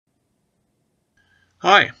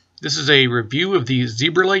Hi, this is a review of the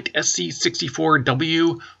Zebralight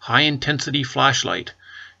SC64w high-intensity flashlight.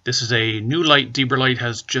 This is a new light Zebralight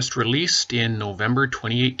has just released in November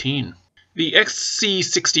 2018. The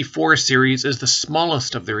SC64 series is the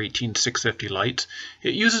smallest of their 18650 lights.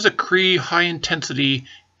 It uses a Cree high-intensity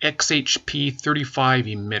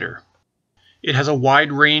XHP35 emitter. It has a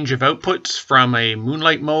wide range of outputs from a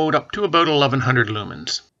moonlight mode up to about 1100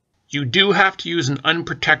 lumens. You do have to use an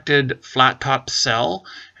unprotected flat top cell,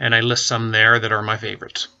 and I list some there that are my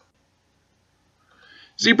favorites.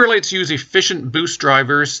 Zebralights use efficient boost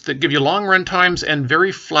drivers that give you long run times and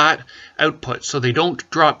very flat output, so they don't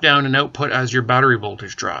drop down in output as your battery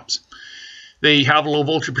voltage drops. They have low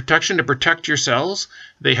voltage protection to protect your cells.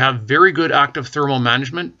 They have very good active thermal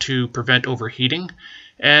management to prevent overheating,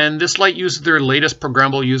 and this light uses their latest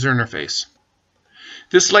programmable user interface.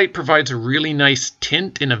 This light provides a really nice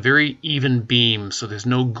tint in a very even beam, so there's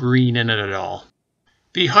no green in it at all.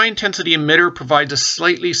 The high-intensity emitter provides a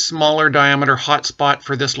slightly smaller diameter hotspot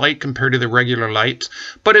for this light compared to the regular lights,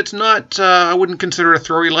 but it's not, I wouldn't consider it a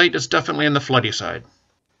throwy light. It's definitely on the floody side.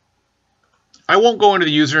 I won't go into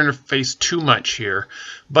the user interface too much here,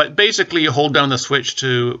 but basically you hold down the switch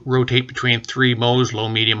to rotate between three modes, low,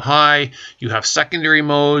 medium, high. You have secondary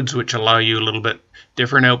modes, which allow you a little bit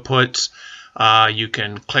different outputs. You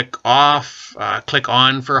can click off, click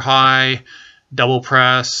on for high, double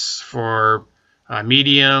press for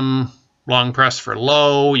medium, long press for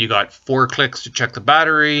low. You got 4 clicks to check the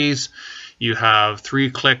batteries. You have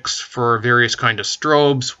 3 clicks for various kind of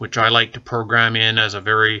strobes, which I like to program in as a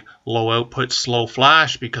very low output slow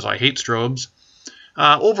flash because I hate strobes.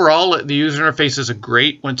 Overall, the user interface is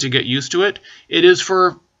great once you get used to it. It is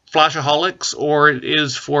for flashaholics, or it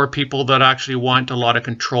is for people that actually want a lot of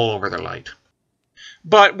control over their light.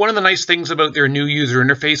 But one of the nice things about their new user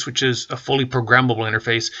interface, which is a fully programmable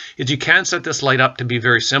interface, is you can set this light up to be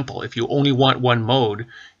very simple. If you only want one mode,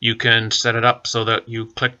 you can set it up so that you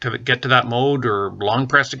click to get to that mode, or long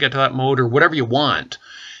press to get to that mode, or whatever you want.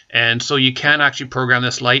 And so you can actually program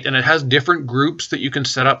this light, and it has different groups that you can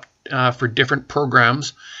set up for different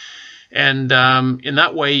programs. And in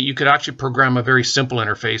that way, you could actually program a very simple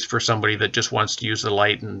interface for somebody that just wants to use the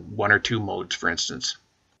light in 1 or 2 modes, for instance.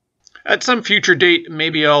 At some future date,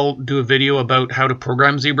 maybe I'll do a video about how to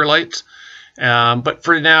program Zebralights, but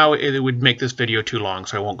for now it would make this video too long,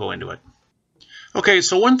 so I won't go into it. Okay,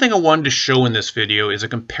 so one thing I wanted to show in this video is a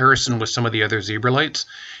comparison with some of the other Zebralights,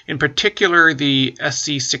 in particular the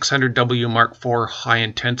SC600w Mark IV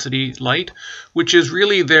high-intensity light, which is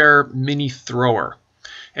really their mini thrower.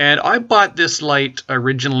 And I bought this light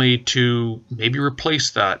originally to maybe replace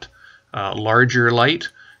that larger light,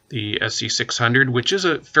 the SC600, which is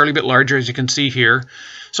a fairly bit larger, as you can see here.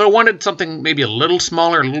 So I wanted something maybe a little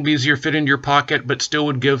smaller, a little easier to fit into your pocket, but still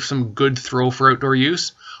would give some good throw for outdoor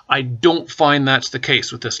use. I don't find that's the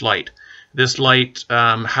case with this light. This light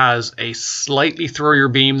has a slightly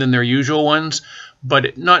throwier beam than their usual ones,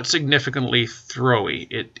 but not significantly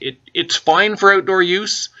throwy. It's fine for outdoor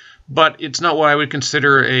use, but it's not what I would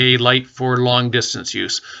consider a light for long distance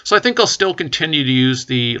use. So I think I'll still continue to use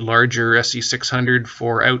the larger SC600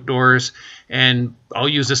 for outdoors, and I'll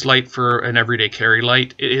use this light for an everyday carry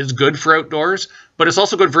light. It is good for outdoors, but it's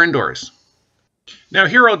also good for indoors. Now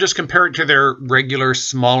here I'll just compare it to their regular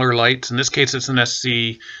smaller lights. In this case it's an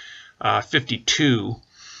SC52,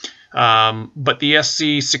 but the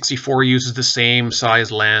SC64 uses the same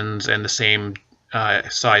size lens and the same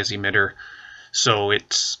size emitter. So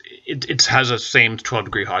it has a same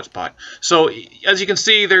 12-degree hotspot. So as you can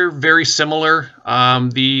see, they're very similar.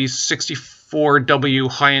 The 64W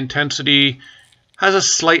high intensity has a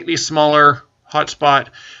slightly smaller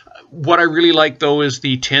hotspot. What I really like though is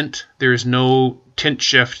the tint. There's no tint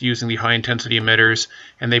shift using the high intensity emitters,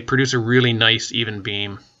 and they produce a really nice even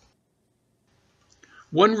beam.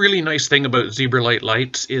 One really nice thing about Zebralight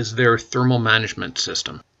lights is their thermal management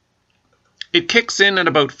system. It kicks in at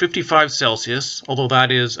about 55 Celsius, although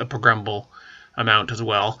that is a programmable amount as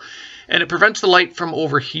well, and it prevents the light from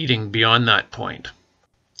overheating beyond that point.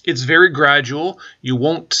 It's very gradual. You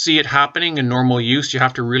won't see it happening in normal use. You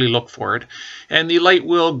have to really look for it. And the light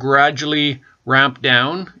will gradually ramp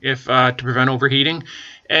down if to prevent overheating.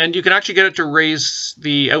 And you can actually get it to raise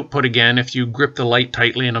the output again if you grip the light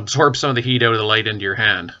tightly and absorb some of the heat out of the light into your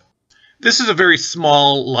hand. This is a very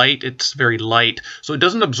small light. It's very light, so it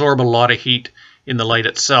doesn't absorb a lot of heat in the light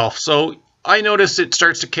itself. So I notice it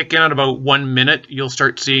starts to kick in at about 1 minute. You'll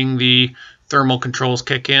start seeing the thermal controls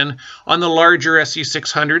kick in. On the larger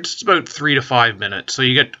SC600s, it's about 3 to 5 minutes. So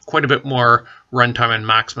you get quite a bit more runtime and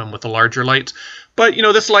maximum with the larger lights. But you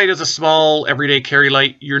know, this light is a small everyday carry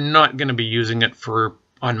light. You're not going to be using it for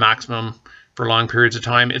on maximum for long periods of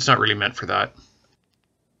time. It's not really meant for that.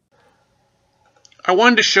 I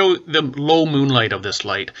wanted to show the low moonlight of this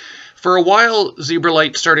light. For a while,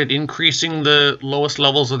 Zebralight started increasing the lowest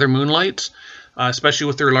levels of their moonlights, especially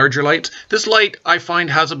with their larger lights. This light, I find,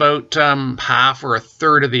 has about half or a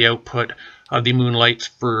third of the output of the moonlights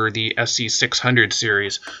for the SC600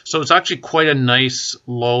 series. So it's actually quite a nice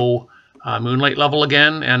low moonlight level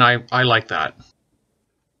again, and I like that.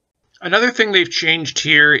 Another thing they've changed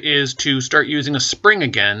here is to start using a spring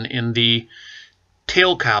again in the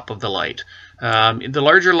tail cap of the light. The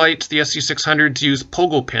larger lights, the SC600s, use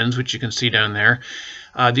pogo pins, which you can see down there.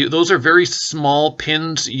 Those are very small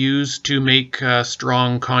pins used to make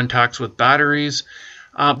strong contacts with batteries.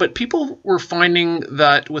 But people were finding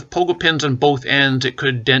that with pogo pins on both ends, it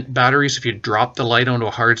could dent batteries if you drop the light onto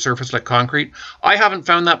a hard surface like concrete. I haven't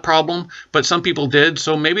found that problem, but some people did.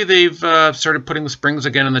 So maybe they've started putting the springs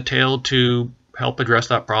again in the tail to help address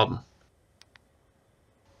that problem.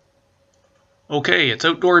 Okay, it's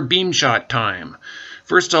outdoor beam shot time.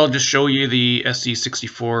 First, I'll just show you the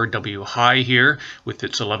SC64w HI here with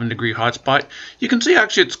its 11-degree hotspot. You can see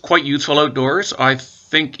actually it's quite useful outdoors. I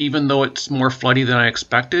think even though it's more floody than I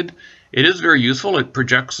expected, it is very useful. It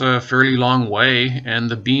projects a fairly long way, and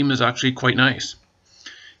the beam is actually quite nice.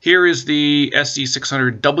 Here is the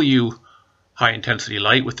SC600w high-intensity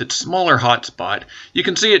light with its smaller hotspot. You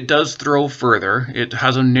can see it does throw further. It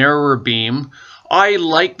has a narrower beam. I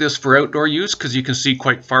like this for outdoor use because you can see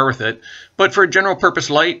quite far with it. But for a general purpose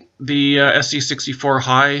light, the SC64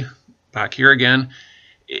 HI, back here again,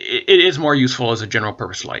 it is more useful as a general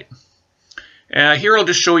purpose light. Here I'll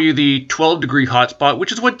just show you the 12-degree hotspot,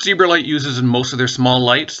 which is what Zebralight uses in most of their small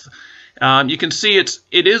lights. You can see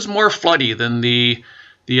it is more floody than the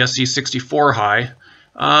SC64 HI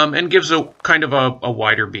and gives a kind of a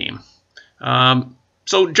wider beam.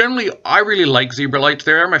 So generally, I really like Zebralights.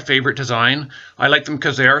 They are my favorite design. I like them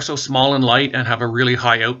because they are so small and light and have a really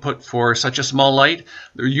high output for such a small light.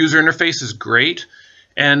 Their user interface is great,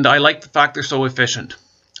 and I like the fact they're so efficient.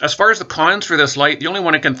 As far as the cons for this light, the only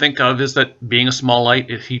one I can think of is that being a small light,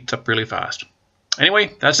 it heats up really fast.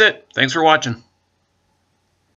 Anyway, that's it. Thanks for watching.